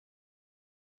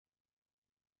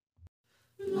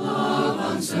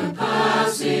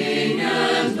unsurpassing,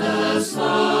 endless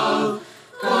love,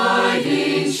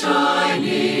 guiding,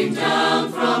 shining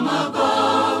down from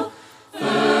above,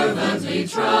 fervently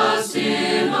trust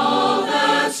in all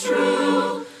that's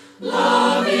true,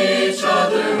 love each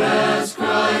other as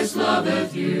Christ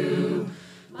loveth you,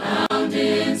 bound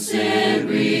in sin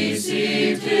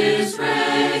received his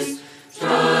grace,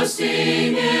 trusting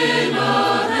in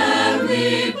a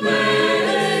heavenly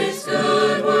place,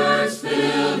 good works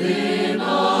filled in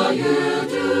all you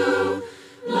do,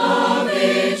 love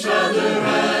each other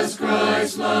as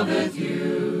Christ loveth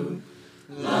you.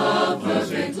 Love,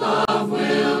 perfect love,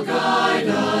 will guide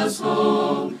us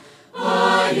home,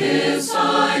 by his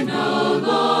side no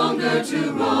longer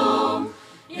to roam.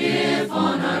 If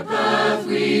on our path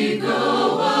we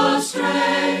go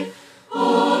astray,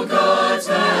 hold God's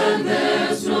hand,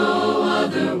 there's no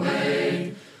other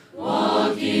way.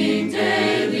 Walking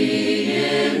daily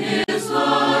in his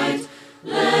light,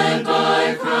 led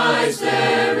by Christ,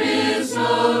 there is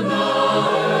no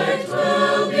night.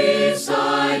 Dwell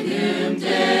beside him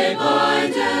day by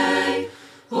day,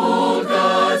 hold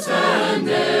God's hand,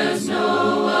 there's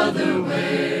no other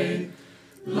way.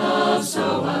 Love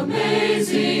so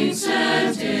amazing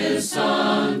sent his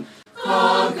Son,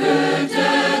 conquered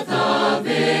death, a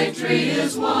victory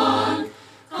is won.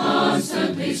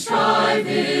 Constantly strive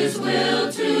his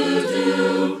will to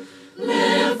do,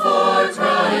 live for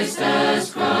Christ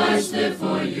as Christ lived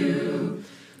for you.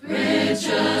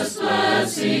 Richest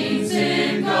blessings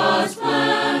in God's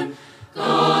plan,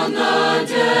 gone the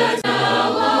dead,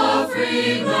 now a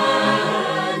free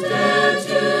man, dead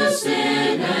to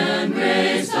sin and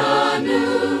raised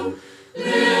anew.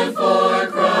 Live for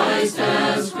Christ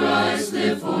as Christ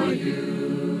lived for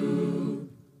you.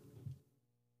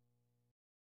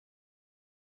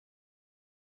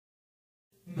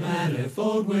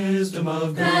 Manifold wisdom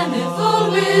of God.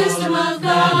 Manifold wisdom of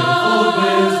God. Manifold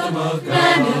wisdom of God.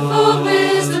 Manifold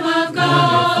wisdom of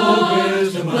God. Manifold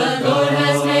wisdom of The God. Lord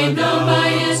has made known by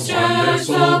his church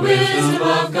the wisdom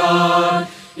of God.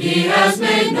 He has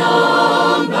made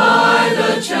known by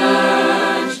the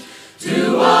church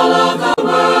to all of the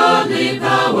worldly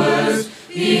powers.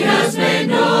 He has made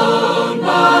known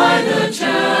by the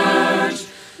church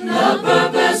the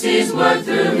purpose he's worked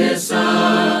through his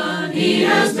Son. He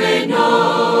has made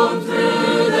known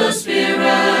through the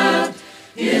Spirit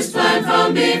his plan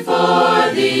from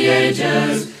before the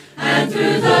ages, and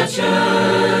through the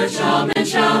church all men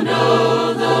shall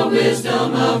know the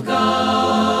wisdom of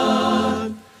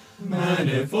God.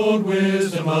 Manifold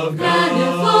wisdom of God.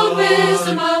 Manifold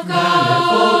wisdom of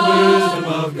God. Manifold wisdom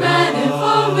of God.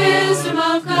 Manifold wisdom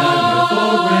of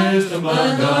God. Manifold wisdom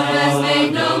of The Lord has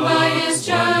made known by his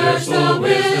church the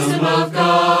wisdom of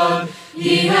God.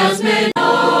 He has made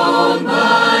known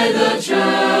by the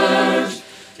church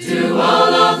to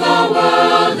all of the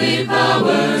worldly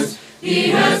powers. He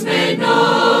has made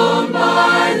known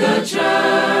by the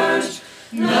church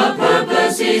the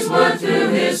purpose he's worked through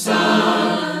his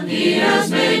Son. He has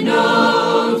made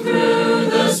known through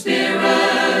the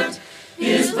Spirit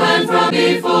his plan from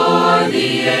before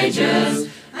the ages,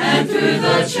 and through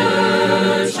the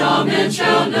church all men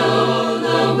shall know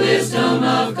the wisdom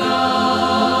of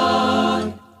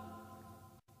God.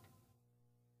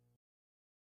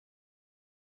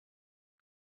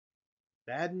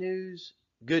 Bad news,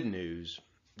 good news,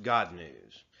 God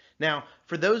news. Now,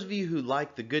 for those of you who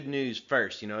like the good news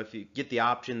first, if you get the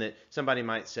option that somebody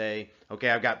might say, okay,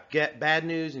 I've got bad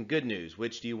news and good news,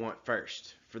 which do you want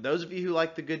first? For those of you who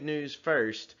like the good news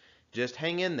first, just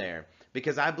hang in there,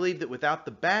 because I believe that without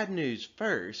the bad news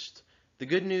first, the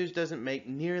good news doesn't make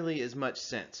nearly as much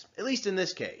sense. At least in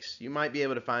this case. You might be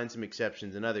able to find some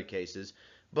exceptions in other cases,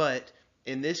 but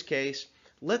in this case,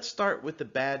 let's start with the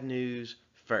bad news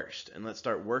first, and let's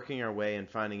start working our way and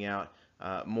finding out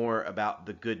more about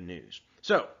the good news.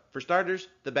 So, for starters,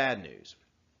 the bad news.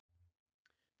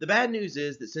 The bad news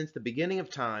is that since the beginning of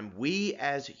time, we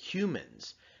as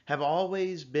humans have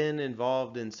always been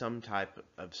involved in some type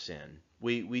of sin.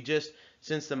 We just,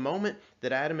 since the moment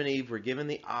that Adam and Eve were given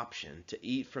the option to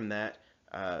eat from that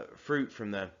fruit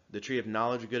from the tree of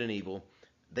knowledge of good and evil,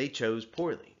 they chose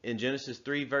poorly. In Genesis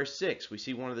 3 verse 6, we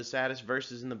see one of the saddest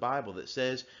verses in the Bible that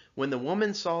says, "When the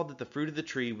woman saw that the fruit of the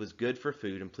tree was good for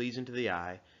food and pleasing to the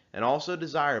eye, and also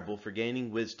desirable for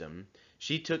gaining wisdom,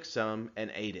 she took some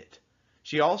and ate it.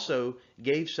 She also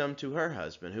gave some to her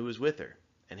husband who was with her,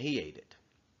 and he ate it."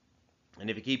 And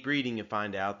if you keep reading, you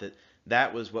find out that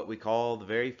that was what we call the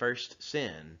very first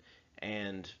sin.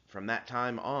 And from that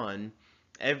time on,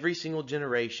 every single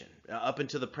generation, up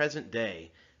until the present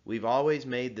day, we've always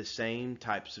made the same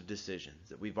types of decisions,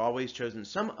 that we've always chosen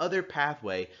some other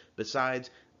pathway besides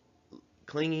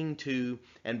clinging to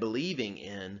and believing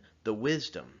in the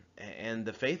wisdom and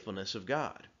the faithfulness of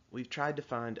God. We've tried to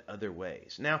find other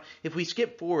ways. Now, if we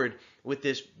skip forward with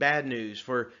this bad news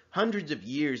for hundreds of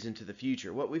years into the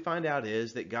future, what we find out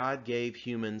is that God gave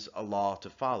humans a law to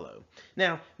follow.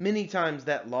 Now, many times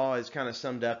that law is kind of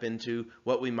summed up into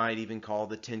what we might even call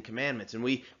the Ten Commandments. And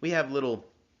we have little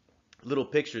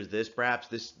pictures of this. Perhaps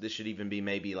this should even be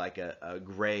maybe like a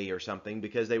gray or something,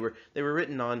 because they were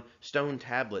written on stone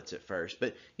tablets at first.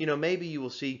 But maybe you will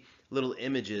see little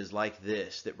images like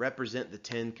this that represent the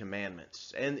Ten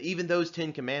Commandments. And even those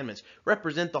Ten Commandments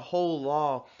represent the whole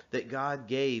law that God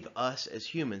gave us as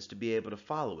humans to be able to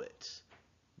follow it.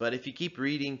 But if you keep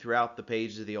reading throughout the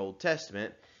pages of the Old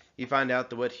Testament, you find out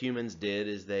that what humans did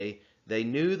is they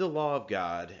knew the law of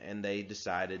God, and they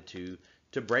decided to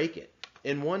break it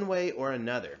in one way or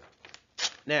another.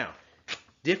 Now,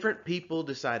 different people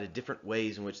decided different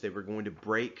ways in which they were going to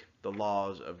break the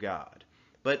laws of God.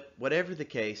 But whatever the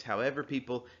case, however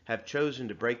people have chosen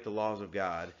to break the laws of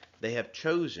God, they have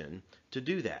chosen to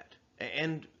do that.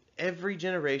 And every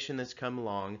generation that's come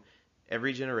along,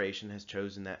 every generation has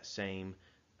chosen that same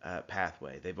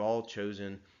pathway. They've all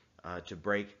chosen to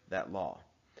break that law.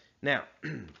 Now,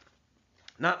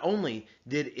 not only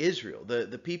did Israel,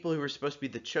 the people who were supposed to be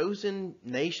the chosen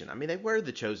nation, I mean, they were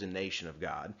the chosen nation of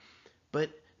God, but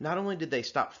not only did they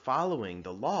stop following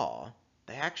the law,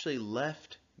 they actually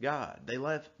left God.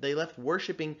 They left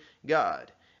worshiping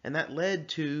God. And that led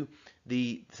to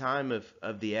the time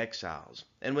of the exiles.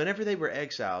 And whenever they were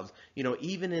exiles,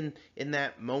 even in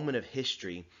that moment of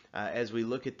history, as we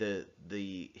look at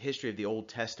the history of the Old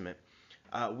Testament,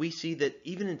 we see that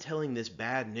even in telling this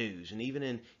bad news, and even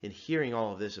in hearing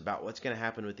all of this about what's going to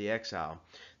happen with the exile,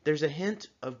 there's a hint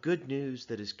of good news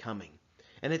that is coming.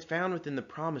 And it's found within the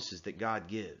promises that God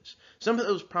gives. Some of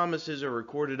those promises are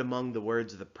recorded among the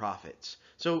words of the prophets.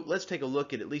 So let's take a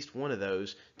look at least one of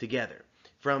those together.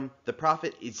 From the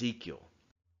prophet Ezekiel.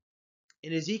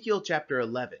 In Ezekiel chapter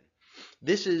 11,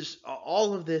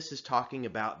 all of this is talking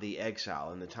about the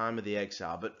exile and the time of the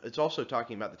exile, but it's also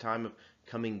talking about the time of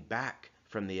coming back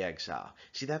from the exile.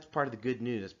 See, that's part of the good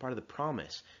news. That's part of the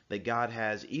promise that God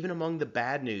has, even among the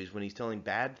bad news, when he's telling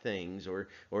bad things or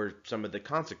some of the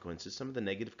consequences, some of the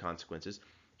negative consequences,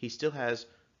 he still has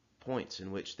points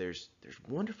in which there's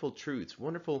wonderful truths,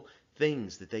 wonderful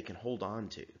things that they can hold on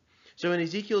to. So in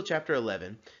Ezekiel chapter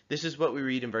 11, this is what we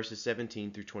read in verses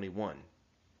 17 through 21.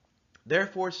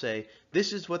 Therefore say,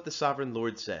 this is what the sovereign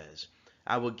Lord says.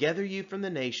 I will gather you from the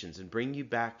nations and bring you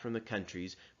back from the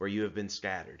countries where you have been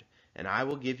scattered, and I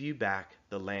will give you back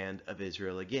the land of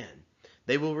Israel again.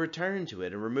 They will return to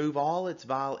it and remove all its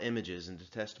vile images and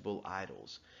detestable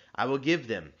idols. I will give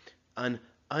them an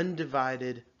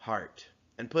undivided heart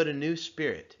and put a new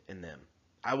spirit in them.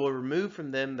 I will remove from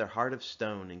them their heart of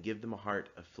stone and give them a heart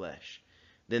of flesh.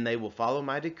 Then they will follow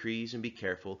my decrees and be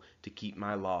careful to keep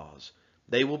my laws.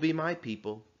 They will be my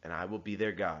people, and I will be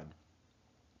their God.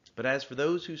 But as for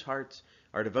those whose hearts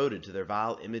are devoted to their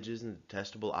vile images and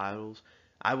detestable idols,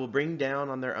 I will bring down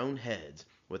on their own heads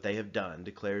what they have done,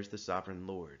 declares the sovereign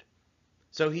Lord.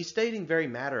 So he's stating very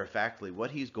matter-of-factly what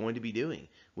he's going to be doing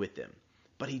with them.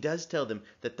 But he does tell them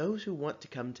that those who want to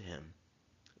come to him,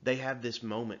 they have this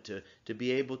moment to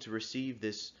be able to receive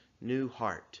this new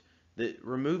heart.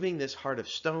 Removing this heart of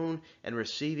stone and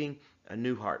receiving a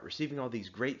new heart, receiving all these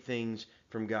great things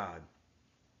from God.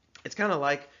 It's kind of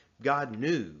like God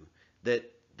knew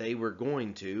that they were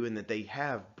going to, and that they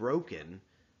have broken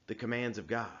the commands of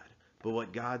God. But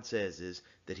what God says is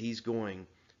that he's going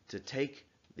to take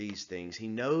these things. He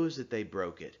knows that they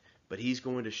broke it, but he's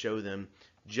going to show them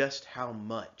just how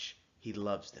much he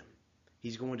loves them.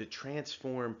 He's going to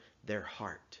transform their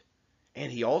heart.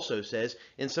 And he also says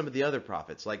in some of the other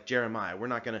prophets, like Jeremiah, we're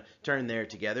not going to turn there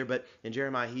together, but in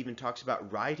Jeremiah he even talks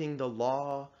about writing the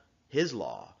law, his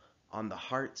law, on the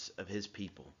hearts of his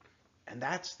people. And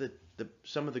that's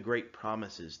some of the great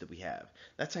promises that we have.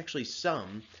 That's actually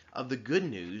some of the good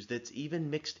news that's even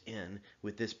mixed in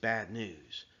with this bad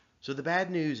news. So the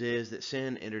bad news is that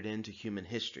sin entered into human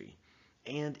history,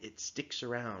 and it sticks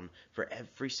around for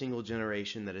every single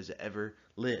generation that has ever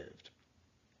lived.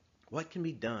 What can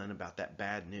be done about that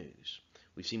bad news?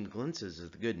 We've seen glimpses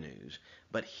of the good news,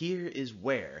 but here is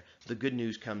where the good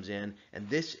news comes in, and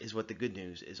this is what the good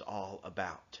news is all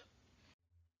about.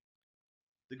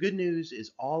 The good news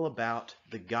is all about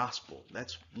the gospel.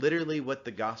 That's literally what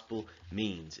the gospel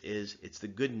means, it's the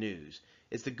good news.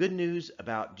 It's the good news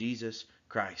about Jesus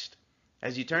Christ.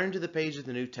 As you turn to the page of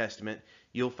the New Testament,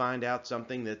 you'll find out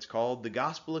something that's called the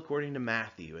Gospel according to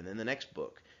Matthew, and then the next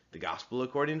book, the Gospel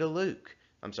according to Luke,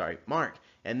 Mark.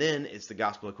 And then it's the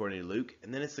gospel according to Luke.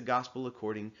 And then it's the gospel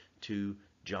according to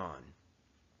John.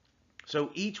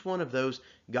 So each one of those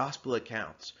gospel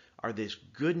accounts are this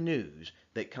good news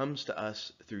that comes to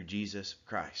us through Jesus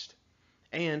Christ.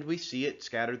 And we see it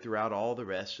scattered throughout all the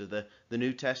rest of the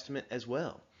New Testament as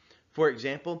well. For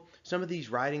example, some of these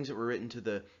writings that were written to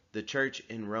the church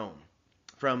in Rome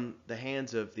from the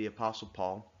hands of the Apostle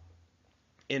Paul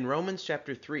in Romans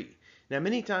chapter 3. Now,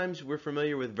 many times we're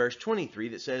familiar with verse 23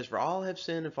 that says, "For all have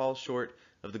sinned and fall short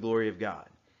of the glory of God."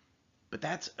 But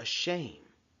that's a shame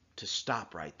to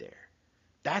stop right there.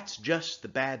 That's just the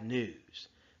bad news.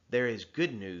 There is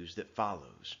good news that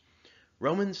follows.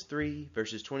 Romans 3,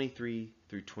 verses 23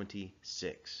 through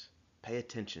 26. Pay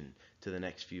attention to the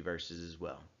next few verses as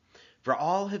well. "For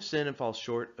all have sinned and fall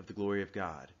short of the glory of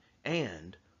God,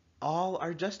 and all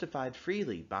are justified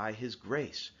freely by his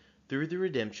grace through the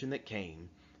redemption that came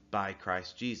by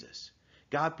Christ Jesus.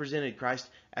 God presented Christ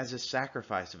as a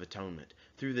sacrifice of atonement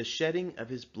through the shedding of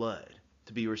his blood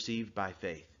to be received by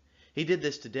faith. He did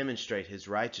this to demonstrate his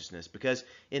righteousness, because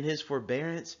in his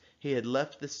forbearance he had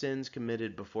left the sins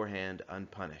committed beforehand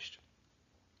unpunished.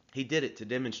 He did it to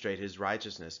demonstrate his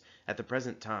righteousness at the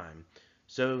present time,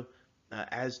 so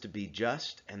as to be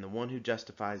just and the one who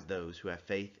justifies those who have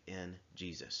faith in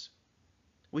Jesus."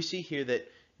 We see here that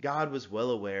God was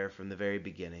well aware from the very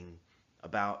beginning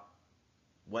about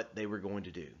what they were going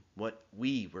to do, what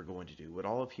we were going to do, what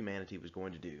all of humanity was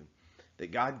going to do.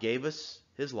 That God gave us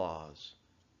his laws.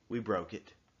 We broke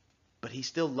it, but he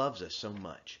still loves us so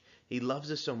much. He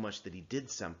loves us so much that he did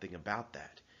something about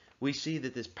that. We see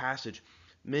that this passage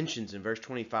mentions in verse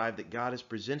 25 that God has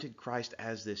presented Christ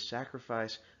as this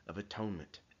sacrifice of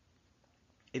atonement.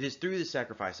 It is through the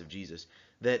sacrifice of Jesus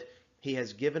that he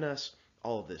has given us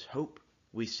all of this hope.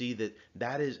 We see that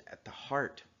that is at the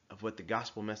heart of what the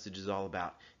gospel message is all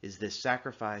about, is this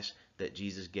sacrifice that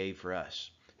Jesus gave for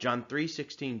us. John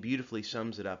 3:16 beautifully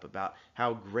sums it up about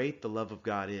how great the love of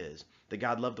God is, that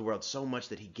God loved the world so much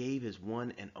that he gave his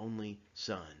one and only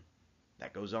Son.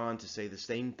 That goes on to say the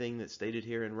same thing that's stated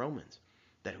here in Romans,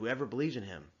 that whoever believes in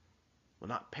him will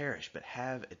not perish but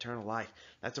have eternal life.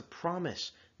 That's a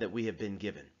promise that we have been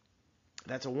given.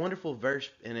 That's a wonderful verse,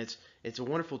 and it's a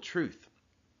wonderful truth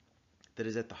that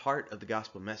is at the heart of the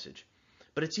gospel message.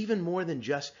 But it's even more than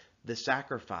just the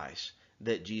sacrifice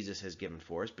that Jesus has given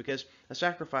for us, because a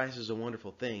sacrifice is a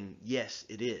wonderful thing. Yes,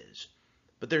 it is.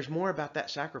 But there's more about that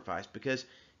sacrifice, because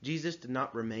Jesus did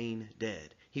not remain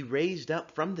dead. He raised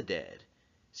up from the dead.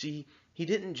 See, he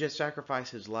didn't just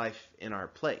sacrifice his life in our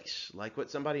place, like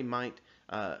what somebody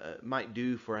might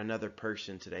do for another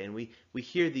person today. And we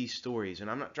hear these stories, and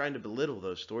I'm not trying to belittle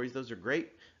those stories. Those are great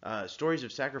stories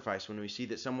of sacrifice when we see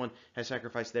that someone has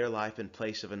sacrificed their life in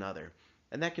place of another.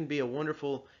 And that can be a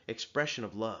wonderful expression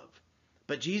of love.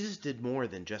 But Jesus did more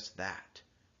than just that.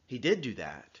 He did do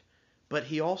that, but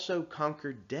he also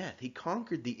conquered death. He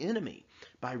conquered the enemy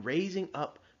by raising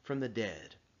up from the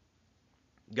dead.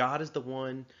 God is the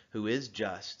one who is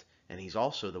just, and he's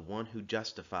also the one who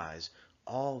justifies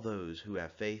all those who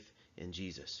have faith in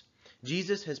Jesus.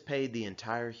 Jesus has paid the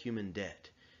entire human debt.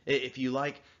 If you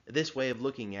like this way of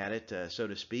looking at it, so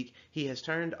to speak, he has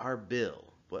turned our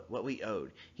bill, what we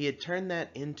owed, he had turned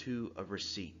that into a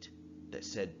receipt that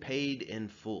said paid in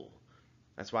full.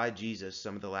 That's why Jesus,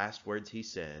 some of the last words he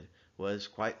said was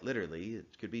quite literally,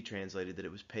 it could be translated that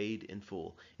it was paid in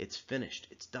full. It's finished.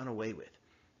 It's done away with.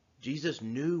 Jesus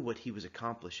knew what he was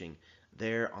accomplishing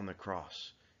there on the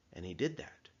cross, and he did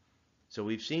that. So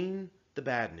we've seen the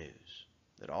bad news,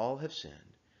 that all have sinned.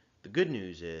 The good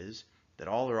news is that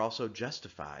all are also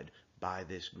justified by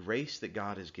this grace that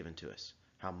God has given to us,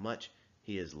 how much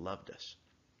he has loved us.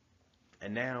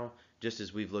 And now, just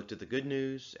as we've looked at the good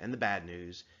news and the bad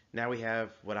news, now we have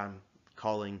what I'm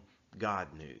calling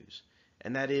God news.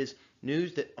 And that is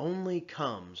news that only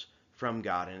comes from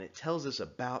God. And it tells us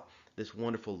about this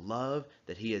wonderful love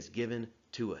that he has given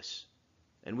to us.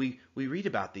 And we read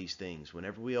about these things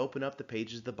whenever we open up the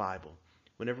pages of the Bible,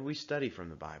 whenever we study from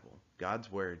the Bible,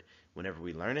 God's Word, whenever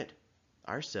we learn it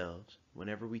ourselves,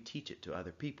 whenever we teach it to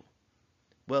other people.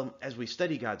 Well, as we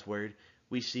study God's Word,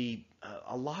 we see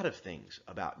a lot of things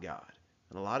about God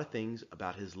and a lot of things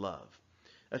about his love.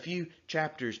 A few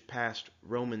chapters past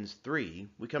Romans 3,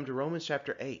 we come to Romans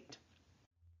chapter 8.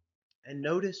 And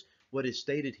notice what is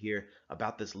stated here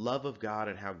about this love of God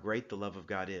and how great the love of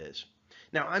God is.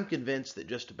 Now, I'm convinced that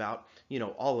just about,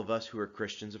 all of us who are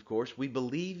Christians, of course, we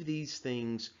believe these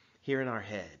things here in our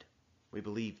head. We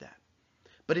believe that.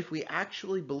 But if we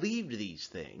actually believed these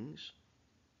things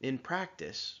in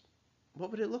practice,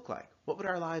 what would it look like? What would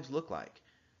our lives look like?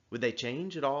 Would they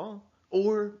change at all?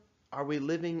 Or are we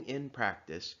living in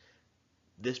practice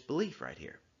this belief right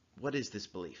here. What is this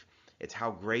belief? It's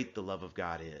how great the love of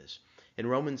God is. In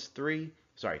Romans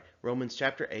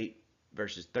chapter 8,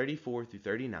 verses 34 through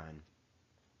 39,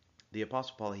 the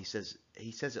Apostle Paul, he says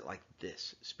it like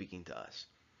this, speaking to us.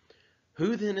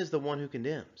 Who then is the one who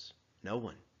condemns? No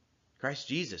one. Christ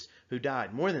Jesus, who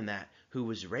died, more than that, who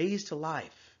was raised to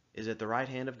life, is at the right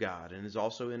hand of God and is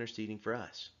also interceding for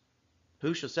us.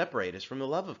 Who shall separate us from the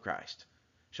love of Christ?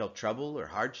 Shall trouble or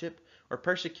hardship or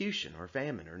persecution or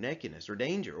famine or nakedness or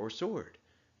danger or sword?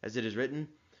 As it is written,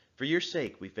 for your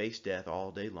sake we face death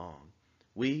all day long.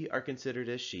 We are considered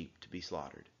as sheep to be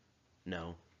slaughtered.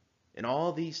 No, in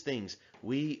all these things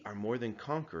we are more than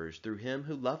conquerors through him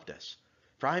who loved us.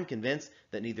 For I am convinced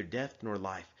that neither death nor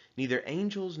life, neither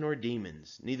angels nor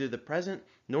demons, neither the present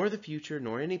nor the future,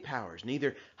 nor any powers,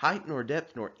 neither height nor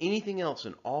depth, nor anything else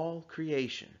in all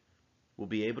creation will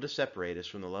be able to separate us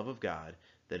from the love of God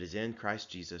that is in Christ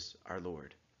Jesus our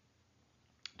Lord.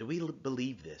 Do we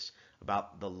believe this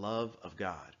about the love of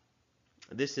God?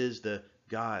 This is the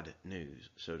God news,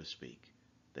 so to speak,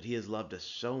 that he has loved us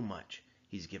so much.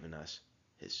 He's given us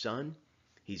his Son.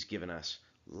 He's given us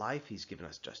life. He's given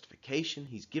us justification.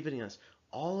 He's giving us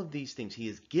all of these things. He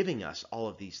is giving us all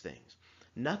of these things.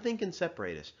 Nothing can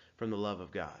separate us from the love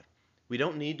of God. We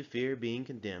don't need to fear being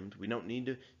condemned. We don't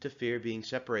need to fear being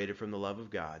separated from the love of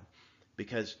God,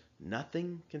 because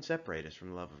nothing can separate us from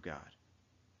the love of God.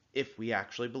 If we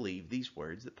actually believe these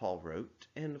words that Paul wrote,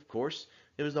 and of course,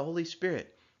 it was the Holy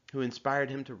Spirit who inspired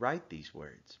him to write these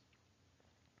words.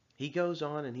 He goes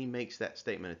on and he makes that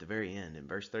statement at the very end in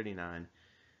verse 39,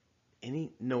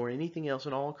 nor anything else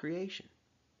in all creation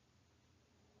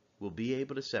will be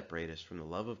able to separate us from the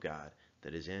love of God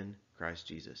that is in Christ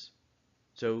Jesus.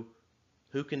 So,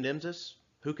 who condemns us?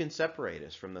 Who can separate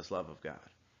us from this love of God,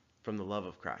 from the love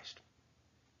of Christ?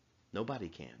 Nobody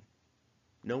can.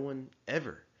 No one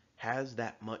ever has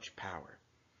that much power.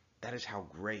 That is how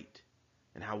great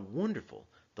and how wonderful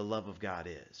the love of God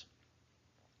is.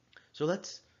 So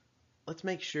let's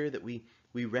make sure that we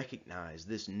recognize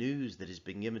this news that has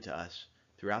been given to us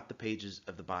throughout the pages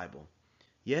of the Bible.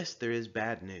 Yes, there is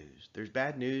bad news. There's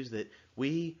bad news that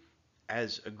we,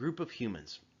 as a group of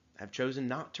humans, have chosen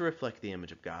not to reflect the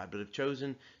image of God, but have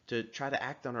chosen to try to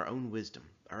act on our own wisdom,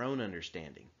 our own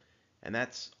understanding. And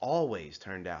that's always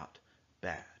turned out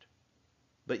bad.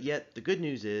 But yet, the good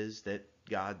news is that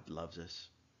God loves us.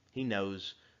 He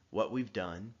knows what we've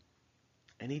done,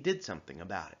 and he did something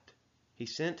about it. He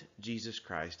sent Jesus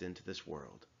Christ into this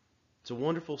world. It's a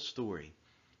wonderful story.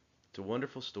 It's a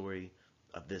wonderful story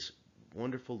of this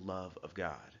wonderful love of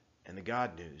God. And the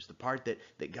God news, the part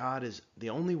that God is the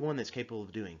only one that's capable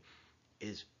of doing,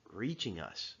 is reaching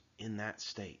us in that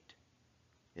state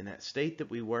that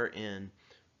we were in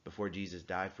before Jesus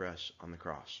died for us on the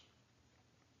cross.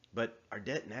 But our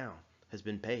debt now has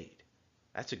been paid.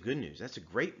 That's a good news. That's a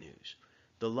great news.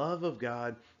 The love of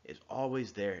God is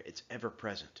always there. It's ever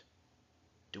present.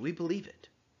 Do we believe it?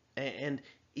 And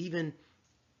even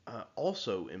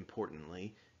also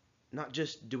importantly, not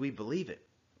just do we believe it,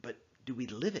 but do we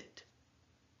live it?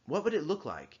 What would it look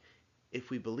like if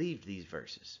we believed these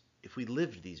verses, if we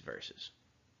lived these verses?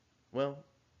 Well,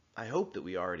 I hope that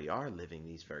we already are living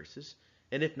these verses,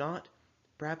 and if not,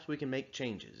 perhaps we can make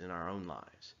changes in our own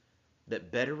lives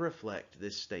that better reflect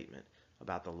this statement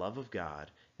about the love of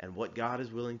God and what God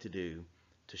is willing to do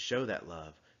to show that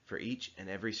love for each and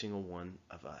every single one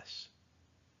of us.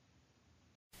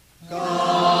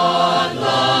 God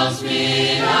loves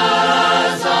me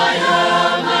as I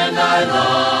am, and I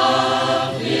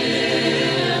love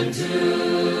him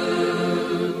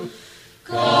too.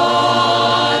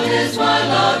 God is my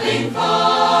loving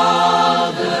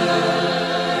Father,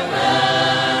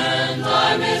 and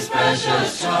I'm his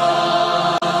precious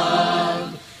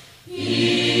child.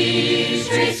 He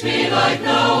treats me like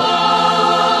no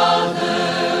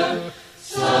other,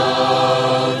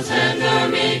 so tender,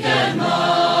 meek, and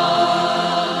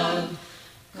mild.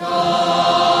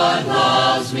 God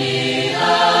loves me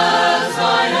as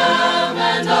I am,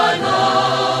 and I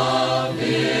love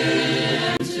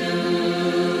him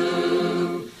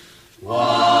too.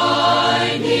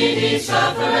 Why need he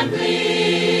suffer and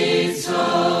bleed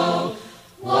so?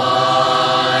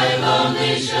 Why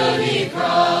lonely should he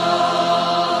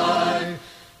cry?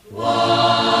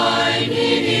 Why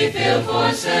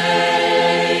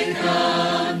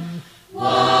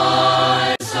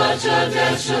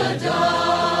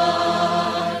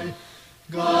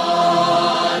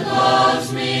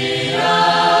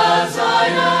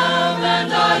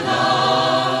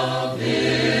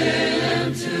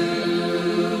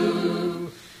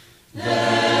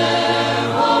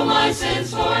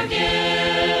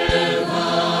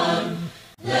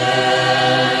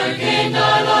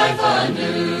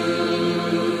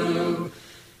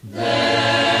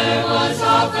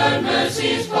offered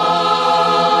mercy's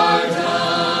pardon,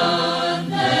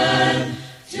 then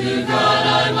to God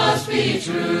I must be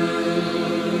true.